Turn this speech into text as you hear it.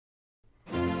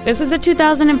This is a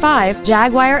 2005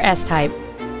 Jaguar S-Type.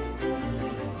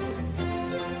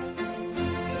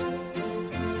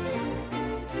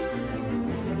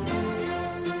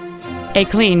 A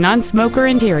clean, non-smoker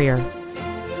interior.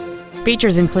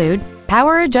 Features include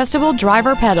power adjustable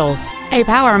driver pedals, a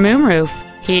power moonroof,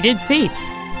 heated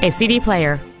seats, a CD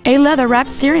player, a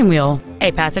leather-wrapped steering wheel,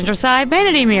 a passenger side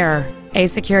vanity mirror, a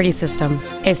security system,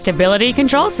 a stability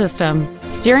control system,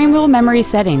 steering wheel memory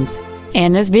settings,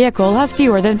 and this vehicle has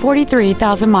fewer than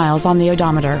 43,000 miles on the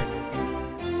odometer.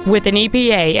 With an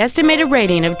EPA estimated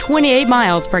rating of 28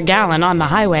 miles per gallon on the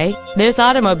highway, this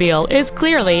automobile is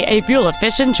clearly a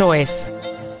fuel-efficient choice.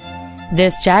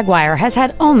 This Jaguar has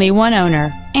had only one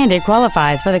owner, and it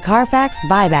qualifies for the Carfax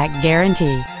buyback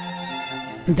guarantee.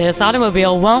 This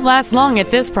automobile won't last long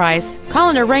at this price. Call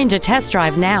and arrange a test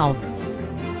drive now.